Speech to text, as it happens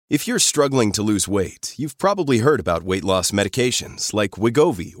If you're struggling to lose weight, you've probably heard about weight loss medications like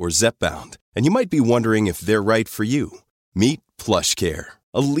Wegovy or Zepbound, and you might be wondering if they're right for you. Meet PlushCare,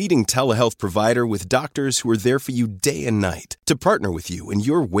 a leading telehealth provider with doctors who are there for you day and night to partner with you in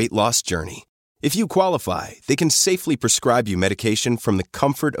your weight loss journey. If you qualify, they can safely prescribe you medication from the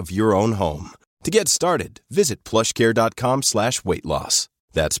comfort of your own home. To get started, visit plushcare.com/weightloss.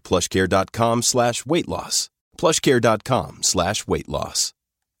 That's plushcare.com/weightloss. plushcare.com/weightloss.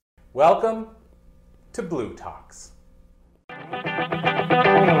 Welcome to bLU Talks.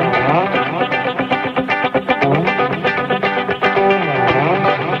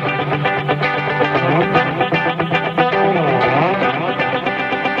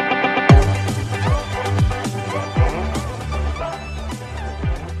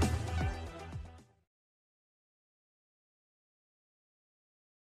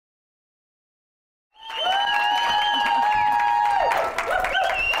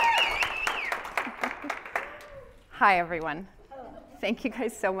 Hi, everyone. Thank you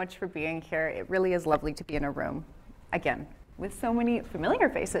guys so much for being here. It really is lovely to be in a room, again, with so many familiar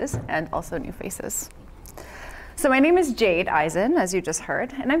faces and also new faces. So my name is Jaide, Izon, as you just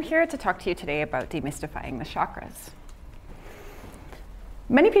heard, and I'm here to talk to you today about demystifying the chakras.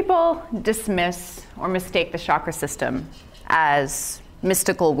 Many people dismiss or mistake the chakra system as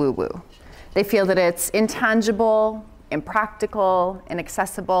mystical woo-woo. They feel that it's intangible, impractical,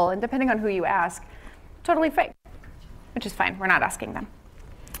 inaccessible, and depending on who you ask, totally fake. Which is fine, we're not asking them.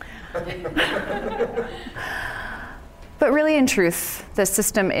 But really, in truth, the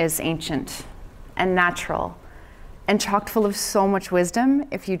system is ancient and natural and chock full of so much wisdom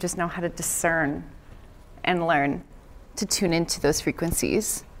if you just know how to discern and learn to tune into those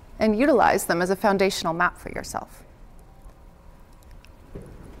frequencies and utilize them as a foundational map for yourself.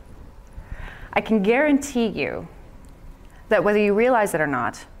 I can guarantee you that whether you realize it or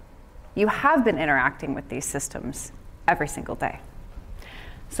not, you have been interacting with these systems every single day.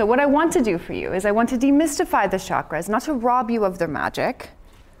 So what I want to do for you is I want to demystify the chakras, not to rob you of their magic,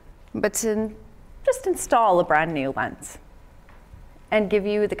 but to just install a brand new lens and give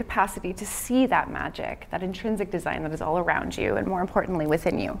you the capacity to see that magic, that intrinsic design that is all around you, and more importantly,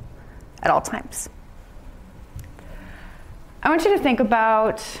 within you at all times. I want you to think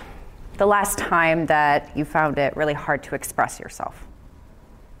about the last time that you found it really hard to express yourself.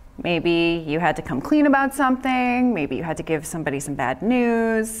 Maybe you had to come clean about something. Maybe you had to give somebody some bad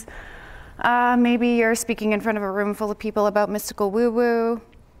news. Maybe you're speaking in front of a room full of people about mystical woo-woo.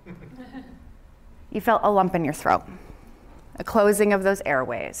 You felt a lump in your throat, a closing of those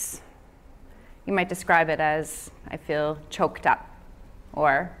airways. You might describe it as, I feel choked up,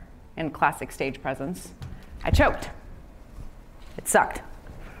 or in classic stage presence, I choked. It sucked.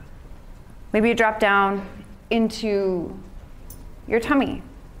 Maybe you drop down into your tummy,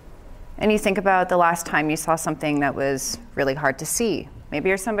 and you think about the last time you saw something that was really hard to see. Maybe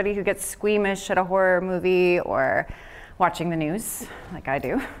you're somebody who gets squeamish at a horror movie or watching the news, like I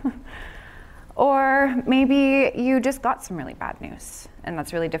do. Or maybe you just got some really bad news, and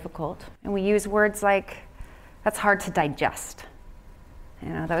that's really difficult. And we use words like, that's hard to digest.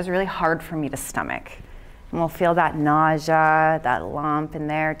 That was really hard for me to stomach. And we'll feel that nausea, that lump in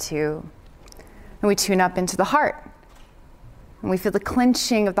there too. And we tune up into the heart. And we feel the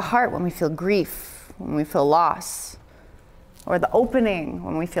clenching of the heart when we feel grief, when we feel loss, or the opening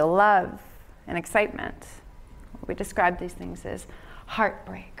when we feel love and excitement. We describe these things as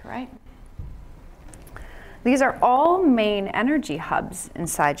heartbreak, right? These are all main energy hubs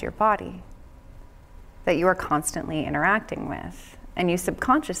inside your body that you are constantly interacting with, and you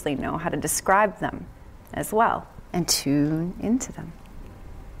subconsciously know how to describe them as well and tune into them.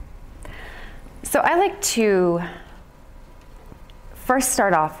 So I like to first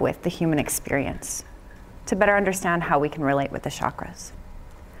start off with the human experience to better understand how we can relate with the chakras.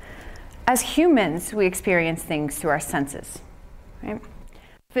 As humans, we experience things through our senses, right?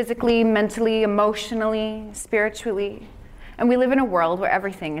 Physically, mentally, emotionally, spiritually. And we live in a world where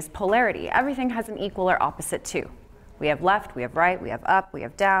everything is polarity. Everything has an equal or opposite too. We have left, we have right, we have up, we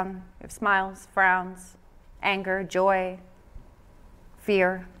have down, we have smiles, frowns, anger, joy,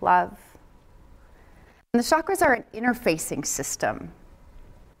 fear, love. And the chakras are an interfacing system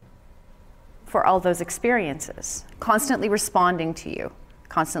for all those experiences, constantly responding to you,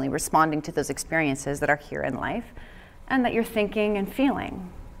 constantly responding to those experiences that are here in life and that you're thinking and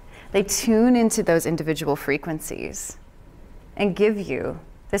feeling. They tune into those individual frequencies and give you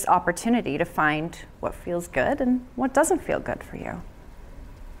this opportunity to find what feels good and what doesn't feel good for you,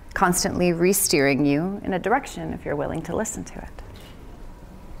 constantly re-steering you in a direction if you're willing to listen to it.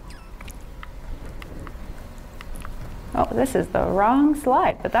 Oh, this is the wrong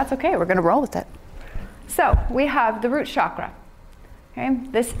slide, but that's okay. We're going to roll with it. So we have the root chakra. Okay?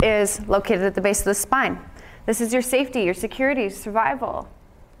 This is located at the base of the spine. This is your safety, your security, survival.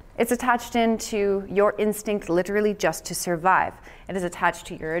 It's attached into your instinct literally just to survive. It is attached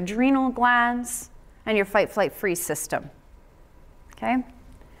to your adrenal glands and your fight, flight, freeze system. Okay?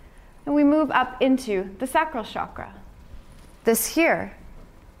 And we move up into the sacral chakra. This here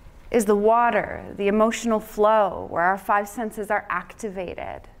is the water, the emotional flow, where our 5 senses are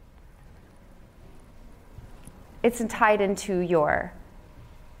activated. It's tied into your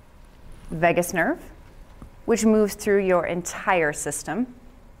vagus nerve, which moves through your entire system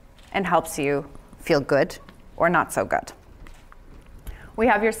and helps you feel good or not so good. We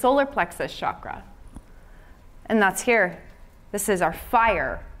have your solar plexus chakra, and that's here. This is our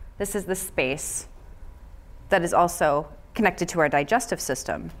fire. This is the space that is also connected to our digestive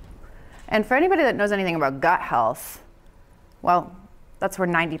system. And for anybody that knows anything about gut health, well, that's where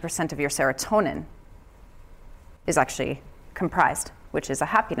 90% of your serotonin is actually comprised, which is a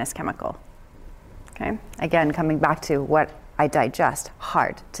happiness chemical. Okay? Again, coming back to what I digest,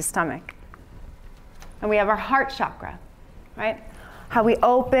 heart to stomach. And we have our heart chakra, right? How we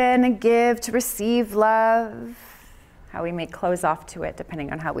open and give to receive love, how we may close off to it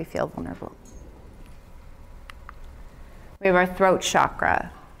depending on how we feel vulnerable. We have our throat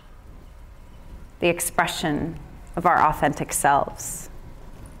chakra, the expression of our authentic selves.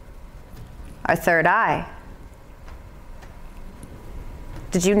 Our third eye.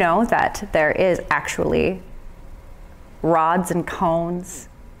 Did you know that there is actually rods and cones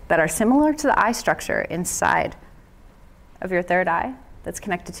that are similar to the eye structure inside of your third eye that's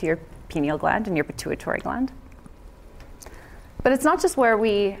connected to your pineal gland and your pituitary gland? But it's not just where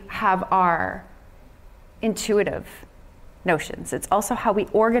we have our intuitive notions. It's also how we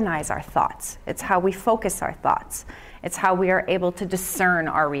organize our thoughts. It's how we focus our thoughts. It's how we are able to discern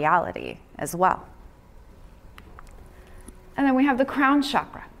our reality as well. And then we have the crown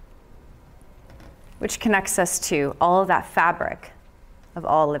chakra, which connects us to all of that fabric of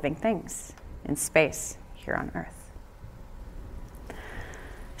all living things in space here on Earth.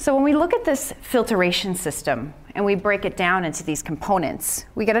 So when we look at this filtration system and we break it down into these components,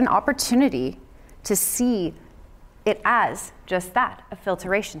 we get an opportunity to see it as just that, a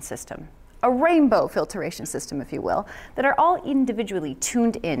filtration system, a rainbow filtration system, if you will, that are all individually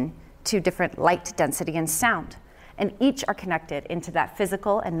tuned in to different light density and sound. And each are connected into that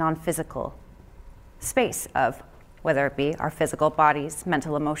physical and non-physical space of whether it be our physical bodies,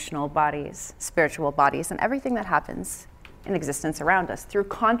 mental, emotional bodies, spiritual bodies, and everything that happens in existence around us through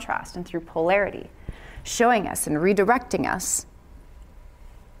contrast and through polarity, showing us and redirecting us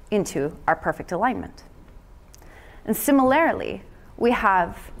into our perfect alignment. And similarly, we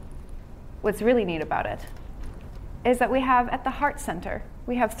have, what's really neat about it, is that we have at the heart center,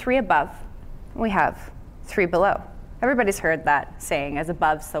 we have 3 above, and we have 3 below. Everybody's heard that saying, as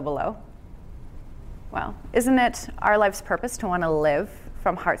above, so below. Well, isn't it our life's purpose to want to live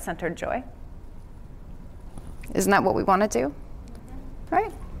from heart-centered joy? Isn't that what we want to do?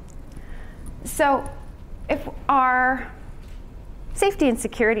 Right? So if our safety and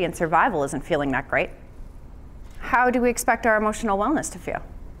security and survival isn't feeling that great, how do we expect our emotional wellness to feel?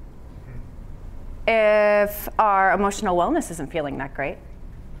 If our emotional wellness isn't feeling that great,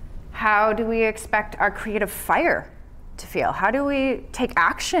 how do we expect our creative fire to feel? How do we take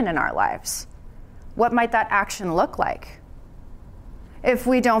action in our lives? What might that action look like? If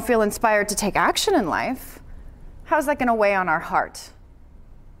we don't feel inspired to take action in life, how's that going to weigh on our heart?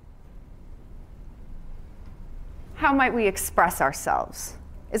 How might we express ourselves?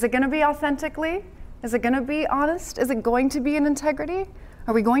 Is it going to be authentically? Is it going to be honest? Is it going to be in integrity?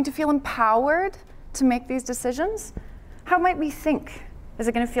 Are we going to feel empowered to make these decisions? How might we think? Is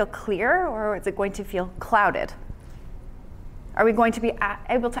it going to feel clear, or is it going to feel clouded? Are we going to be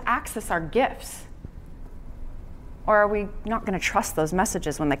able to access our gifts? Or are we not going to trust those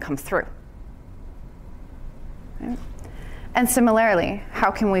messages when they come through? Right? And similarly,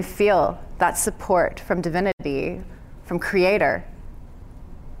 how can we feel that support from divinity, from Creator,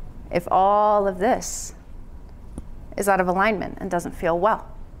 if all of this is out of alignment and doesn't feel well?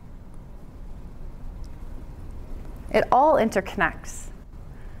 It all interconnects.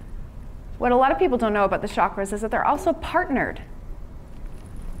 What a lot of people don't know about the chakras is that they're also partnered.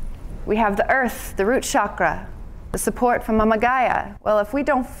 We have the earth, the root chakra, the support from Mama Gaia. Well, if we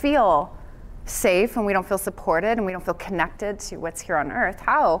don't feel safe and we don't feel supported and we don't feel connected to what's here on earth,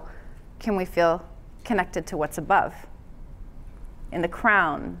 how can we feel connected to what's above? In the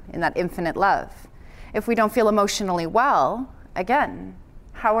crown, in that infinite love. If we don't feel emotionally well, again,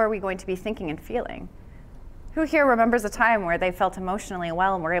 how are we going to be thinking and feeling? Who here remembers a time where they felt emotionally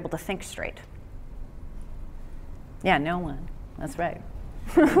well and were able to think straight? Yeah, no one. That's right.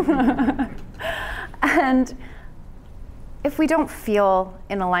 And if we don't feel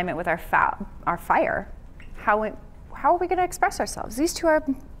in alignment with our fire, how are we going to express ourselves? These two are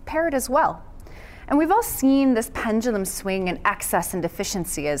paired as well. And we've all seen this pendulum swing in excess and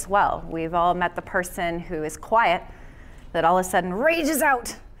deficiency as well. We've all met the person who is quiet that all of a sudden rages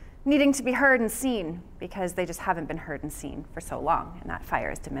out, needing to be heard and seen because they just haven't been heard and seen for so long, and that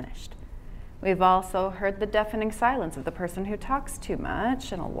fire is diminished. We've also heard the deafening silence of the person who talks too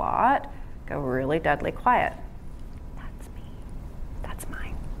much and a lot, go really deadly quiet. That's me. That's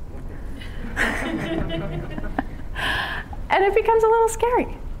mine. And it becomes a little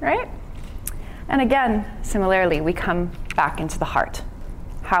scary, right? And again, similarly, we come back into the heart.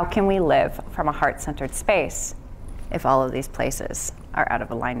 How can we live from a heart-centered space if all of these places are out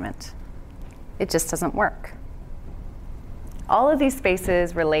of alignment? It just doesn't work. All of these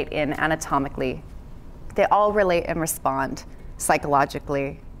spaces relate in anatomically. They all relate and respond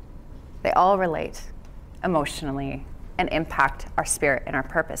psychologically. They all relate emotionally and impact our spirit and our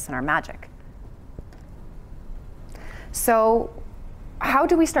purpose and our magic. So how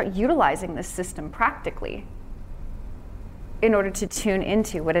do we start utilizing this system practically in order to tune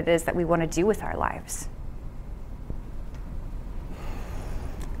into what it is that we want to do with our lives?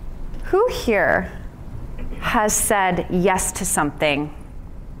 Who here has said yes to something,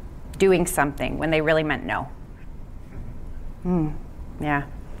 doing something, when they really meant no? Yeah,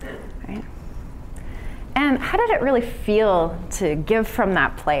 right? And how did it really feel to give from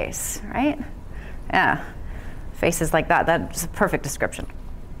that place, right? Yeah, faces like that, that's a perfect description.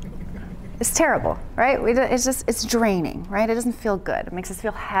 It's terrible, right? It's draining, right? It doesn't feel good. It makes us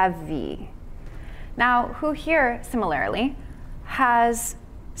feel heavy. Now, who here, similarly, has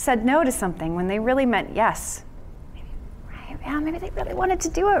said no to something when they really meant yes? Maybe, right? Yeah, maybe they really wanted to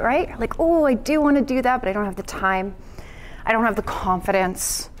do it, right? Like, oh, I do want to do that, but I don't have the time. I don't have the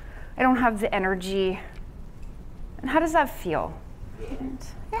confidence. I don't have the energy. And how does that feel?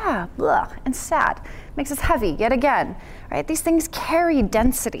 Yeah, blah, and sad. Makes us heavy yet again, right? These things carry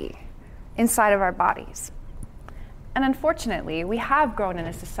density inside of our bodies. And unfortunately, we have grown in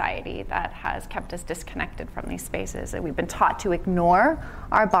a society that has kept us disconnected from these spaces. And we've been taught to ignore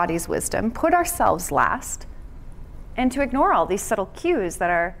our body's wisdom, put ourselves last, and to ignore all these subtle cues that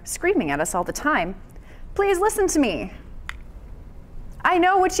are screaming at us all the time. Please listen to me. I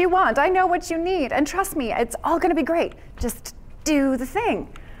know what you want. I know what you need. And trust me, it's all going to be great. Just do the thing.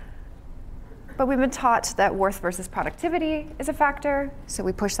 But we've been taught that worth versus productivity is a factor, so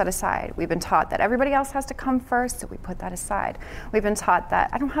we push that aside. We've been taught that everybody else has to come first, so we put that aside. We've been taught that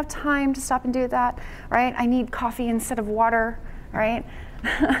I don't have time to stop and do that, right? I need coffee instead of water, right?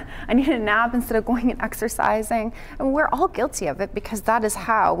 I need a nap instead of going and exercising. And we're all guilty of it because that is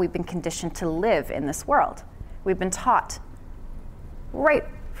how we've been conditioned to live in this world. We've been taught right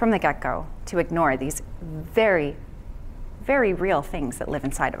from the get-go to ignore these very, very real things that live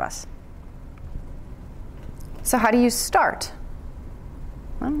inside of us. So how do you start?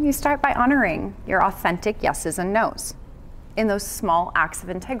 Well, you start by honoring your authentic yeses and nos in those small acts of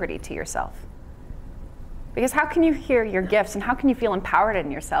integrity to yourself. Because how can you hear your gifts and how can you feel empowered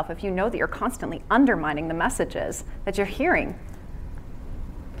in yourself if you know that you're constantly undermining the messages that you're hearing?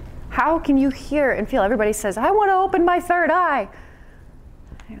 How can you hear and feel everybody says, I want to open my third eye?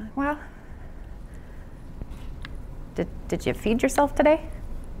 And you're like, well, did you feed yourself today?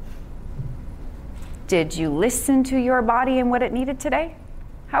 Did you listen to your body and what it needed today?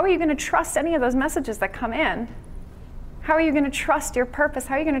 How are you going to trust any of those messages that come in? How are you going to trust your purpose?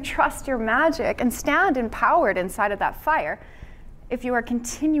 How are you going to trust your magic and stand empowered inside of that fire if you are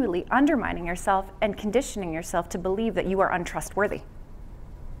continually undermining yourself and conditioning yourself to believe that you are untrustworthy?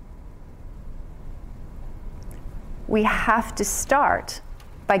 We have to start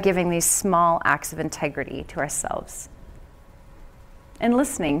by giving these small acts of integrity to ourselves and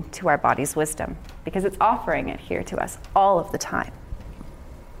listening to our body's wisdom, because it's offering it here to us all of the time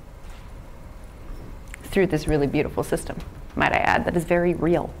through this really beautiful system, might I add, that is very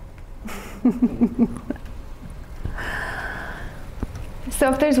real.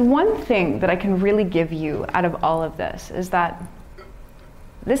 So if there's one thing that I can really give you out of all of this, is that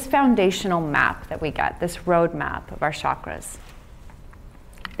this foundational map that we get, this roadmap of our chakras,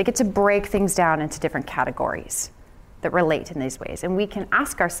 they get to break things down into different categories that relate in these ways. And we can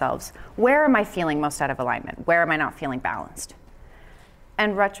ask ourselves, where am I feeling most out of alignment? Where am I not feeling balanced?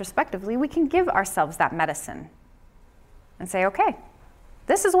 And retrospectively, we can give ourselves that medicine and say, okay,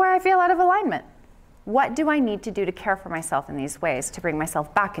 this is where I feel out of alignment. What do I need to do to care for myself in these ways to bring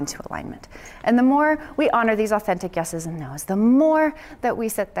myself back into alignment? And the more we honor these authentic yeses and nos, the more that we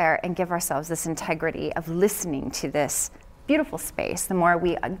sit there and give ourselves this integrity of listening to this beautiful space, the more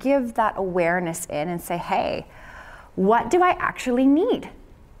we give that awareness in and say, hey, what do I actually need?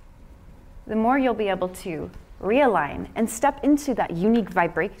 The more you'll be able to realign and step into that unique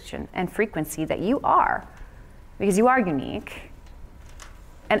vibration and frequency that you are, because you are unique.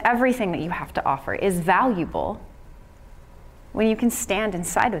 And everything that you have to offer is valuable when you can stand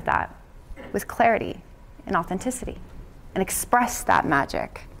inside of that with clarity and authenticity and express that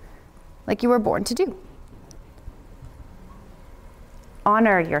magic like you were born to do.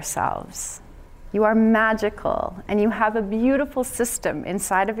 Honor yourselves. You are magical, and you have a beautiful system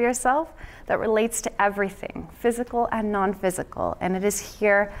inside of yourself that relates to everything, physical and non-physical, and it is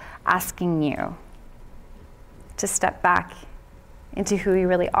here asking you to step back into who you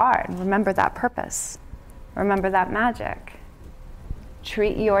really are and remember that purpose. Remember that magic.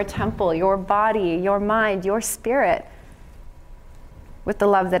 Treat your temple, your body, your mind, your spirit with the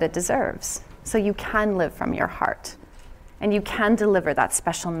love that it deserves so you can live from your heart and you can deliver that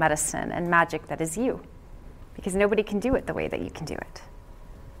special medicine and magic that is you, because nobody can do it the way that you can do it.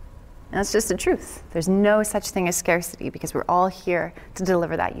 And that's just the truth. There's no such thing as scarcity because we're all here to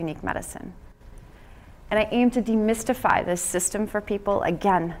deliver that unique medicine. And I aim to demystify this system for people,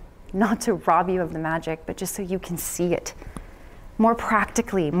 again, not to rob you of the magic, but just so you can see it more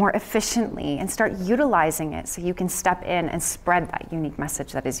practically, more efficiently, and start utilizing it so you can step in and spread that unique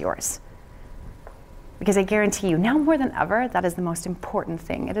message that is yours. Because I guarantee you, now more than ever, that is the most important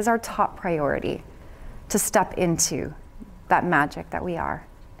thing. It is our top priority to step into that magic that we are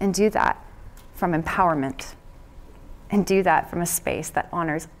and do that from empowerment and do that from a space that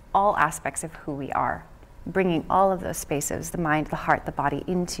honors all aspects of who we are, bringing all of those spaces, the mind, the heart, the body,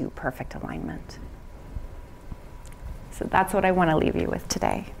 into perfect alignment. So that's what I want to leave you with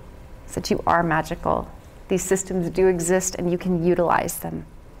today, is that you are magical. These systems do exist and you can utilize them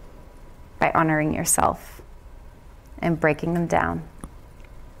by honoring yourself and breaking them down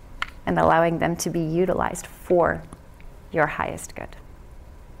and allowing them to be utilized for your highest good.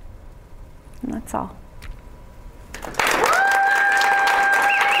 And that's all.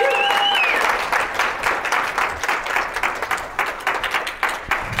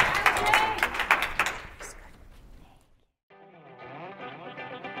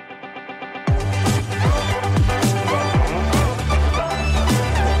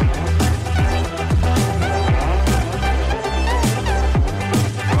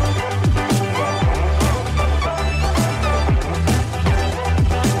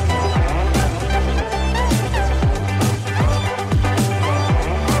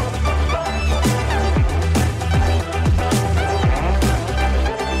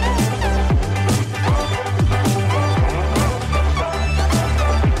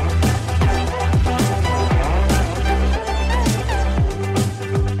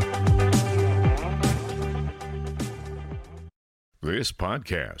 This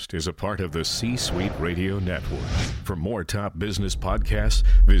podcast is a part of the C-Suite Radio Network. For more top business podcasts,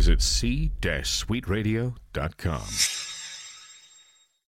 visit c-suiteradio.com.